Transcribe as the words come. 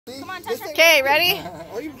Come on, touch her. Okay, ready?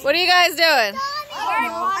 What are you guys doing?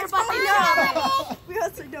 Come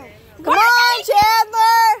on,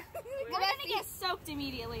 Chandler! We're gonna get soaked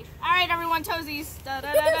immediately. All right, everyone, toesies. I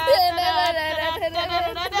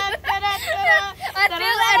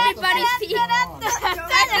feel everybody's feet. I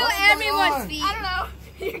feel everyone's feet. I don't know.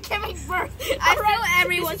 You're giving birth. I feel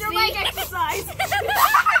everyone's This is your feet. leg exercise.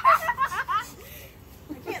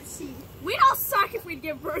 I can't see. We'd all suck if we'd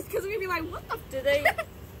give birth because we'd be like, what the?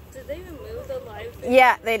 Did they remove the live thing?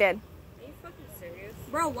 Yeah, they did. Are you fucking serious?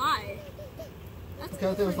 Bro, why?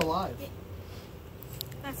 Because it was alive.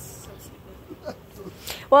 That's so stupid.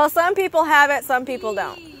 Well, some people have it, some people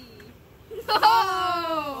don't.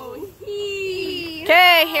 Oh,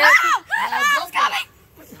 Okay, here. He's coming.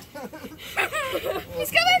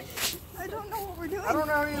 He's coming. I don't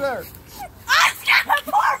know either. It's gonna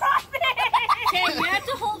pour on me. Okay, you have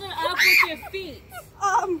to hold it up with your feet.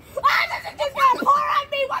 It's gonna pour on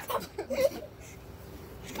me. What the?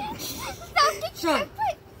 Sean,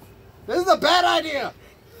 this is a bad idea.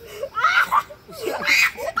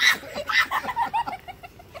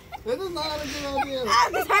 This is not a good idea.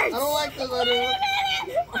 This hurts. I don't like this idea.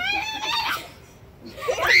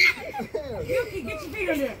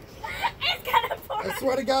 It's gonna pour. I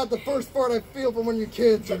swear to God, the first fart I feel from when you're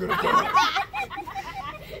kids are gonna fart.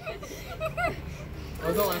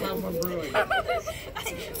 Although I have one brewing.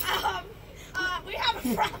 We have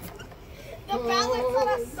a problem. The balance on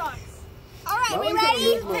us sucks. All right, we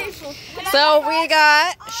That one's ready? So we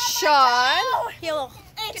got Sean.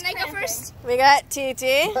 Can I go first? We got TT.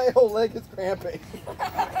 My whole leg is cramping.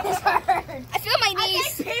 I feel my I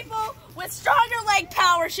knees. think people with stronger leg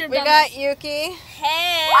power should have We done got this. Yuki.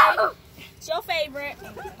 Hey, it's your favorite.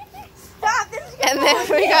 Stop. This is And then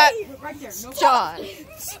we got Sean.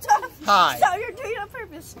 Stop. Hi. Stop. You're doing it on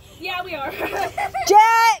purpose. Yeah, we are.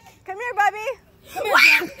 Jack! Come here, Bubby. I'm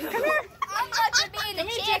not gonna be in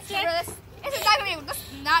the chance for this. This is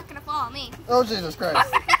not gonna fall on me. Oh, Jesus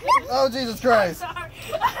Christ. Oh, Jesus Christ. What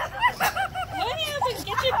happened?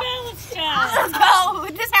 Get your balance, child. Let's go.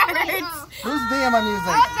 This hurts. Whose D am I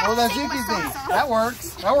using? Oh, that's Yuki's D. That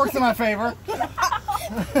works. That works in my favor.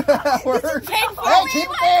 That works. Hey, keep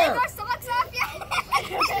it there. Our socks off yet?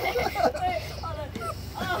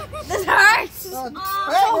 This hurts. Hey,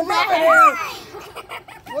 we're moving here.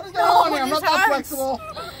 What is going on here? I'm not that flexible.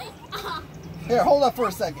 Here, hold up for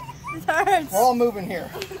a second. This hurts. We're all moving here.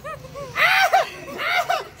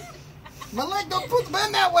 My leg don't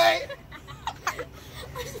bend that way.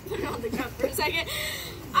 Put it on the ground for a second.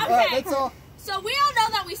 All right, Okay. that's all. So we all know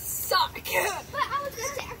that we suck. But I was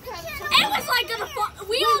gonna say, It was like gonna fall.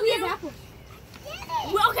 We all knew.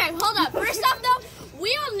 Well, okay, hold up. First off, though,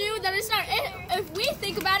 we all knew that it's not. If we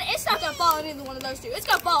think about it, it's not gonna fall on either one of those two. It's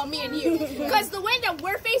gonna fall on me and you, because the way that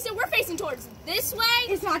we're facing towards this way,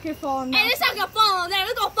 It's not gonna fall on and it's not gonna fall on them.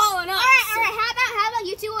 It's gonna fall on us. All right. How about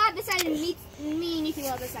you two will have this side and me and you two will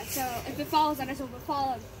have this side. So if it falls on us, it will fall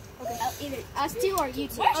on either us two or you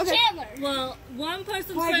two. Where's Chandler? Well, one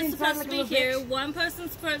person's Why first didn't supposed sound to like be a here, one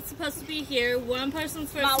person's first supposed to be here, one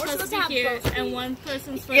person's first Wow, we're supposed supposed to to be have here, both and feet. one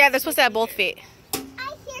person's first. Yeah, they're supposed to have both feet. I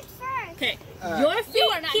hear first. Okay, All right. your You feet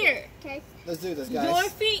are not here, Okay. Let's do this, your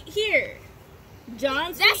guys. feet here,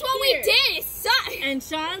 John's That's feet what here, we did. It sucked. and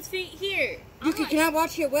Sean's feet here. Yuki, can I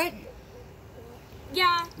watch you wet?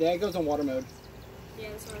 Yeah. Yeah, it goes on water mode. Yeah,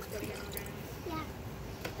 that's what I was putting it on. Yeah.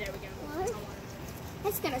 There we go. What?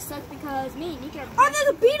 It's gonna suck because me and you can. Oh, there's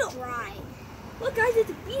a beetle. Dry. Look, guys, it's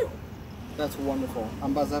a beetle. That's wonderful.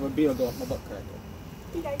 I'm about to have a beetle go up my butt crack.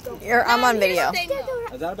 I'm on video.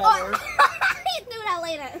 Is that a bad word? Do that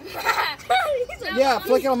later. Yeah,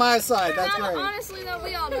 flick it on my side. That's great. Honestly, though,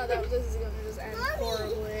 we all know that this is gonna just end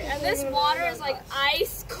horribly. And this water is like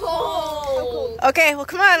ice cold. Okay, well,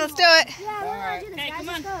 come on, let's do it. Yeah, we're gonna do this, Hey, guys. come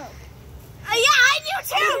Let's on. go. Yeah, I do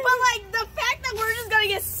too. But like the fact that we're just gonna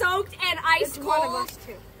get soaked and ice cold. One of us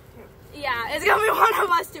two. Yeah, it's gonna be one of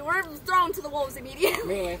us two. We're thrown to the wolves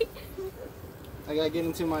immediately. Anyway, I gotta get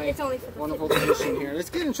into my It's only for the wonderful position here. Let's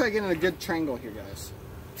get and try getting a good triangle here, guys.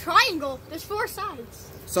 Triangle. There's 4 sides.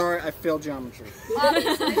 Sorry, I failed geometry.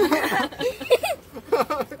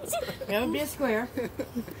 It'll be a square.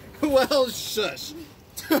 Well, shush.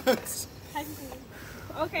 Okay,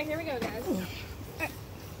 here we go, guys.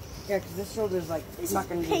 Yeah, because this shoulder's like not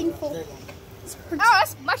gonna be painful. Oh,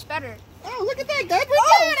 that's much better. Oh, look at that, guys.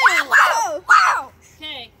 Wow! Wow!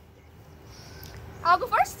 Okay. I'll go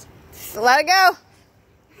first. Let it go.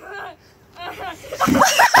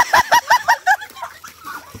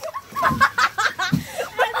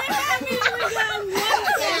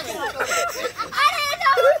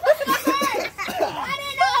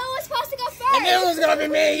 I knew it was gonna be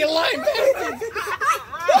me, you lying bastard.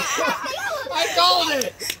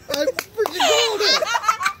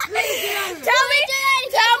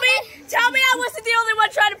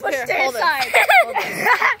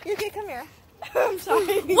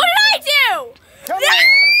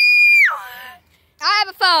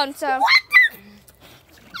 phone, so.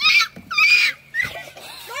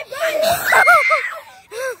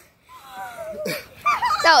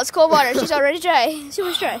 That was cold water. She's already dry. She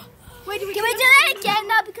was dry. Wait, can we do that again?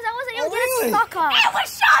 No, because I wasn't able to get a sock on. It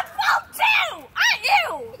was Sean's fault too!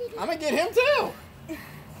 I'm gonna get him too.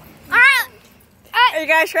 Alright. Are you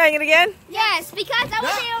guys trying it again? Yes, because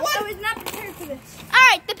I was not prepared for this.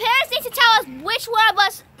 Alright, the parents need to tell us which one of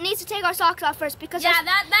us needs to take our socks off first because Yeah,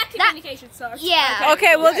 that communication sucks. Yeah.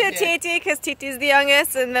 Okay, we'll do Yeah, TT because TT's the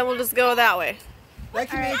youngest, and then we'll just go that way. That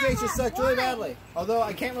communication sucked really badly. Although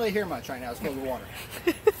I can't really hear much right now. It's filled with water.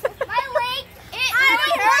 My leg, it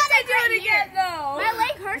really hurts like right here. My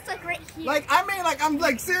leg hurts like right here. Like, I mean, like, I'm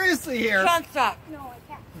like seriously here. Sean, stop. No, I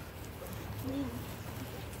can't.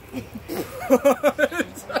 Can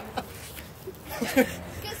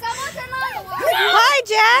someone turn on the water? Hi,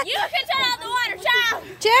 Jack. You can turn on the water, child!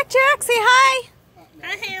 Jack, say hi.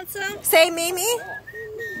 Hi, handsome. Say Mimi.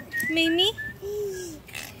 Mimi.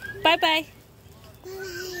 Bye-bye.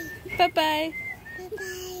 Bye-bye.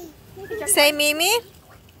 Say Mimi.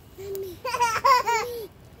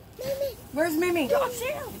 Where's Mimi?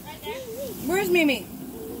 Where's Mimi?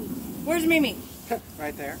 Where's Mimi?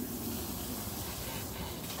 Right there.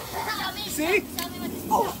 See?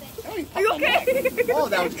 Are you okay? Oh,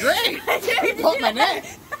 that was great. He pumped my neck.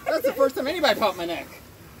 That's the first time anybody pumped my neck.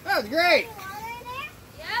 That was great.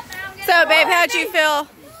 So, babe, how'd you feel?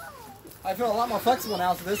 I feel a lot more flexible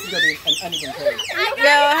now, so this is going to be an uneven pace.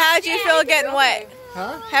 No, how'd you feel getting wet?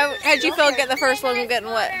 Huh? How'd you feel getting the first one getting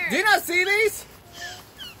wet? Do you not see these?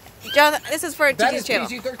 John, this is for That TT's is channel.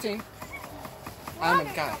 PG-13. I'm a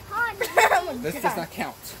guy. This does not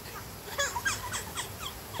count.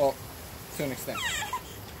 Oh, to an extent.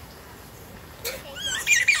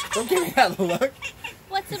 Don't give me that look.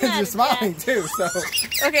 What's the Because matter, you're smiling too, so.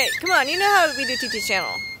 Okay, come on. You know how we do TT's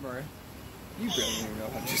channel. Murray, you really don't even know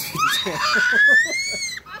how to do PG channel.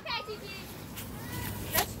 Okay, Titi.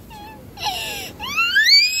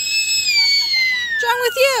 What's wrong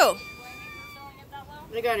with you?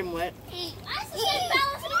 I got him wet. That's the same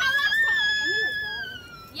balance we had last time.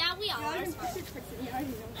 Yeah, we are.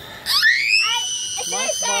 My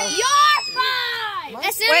fault. You're fine!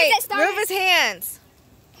 As soon as Wait, it started. move his hands.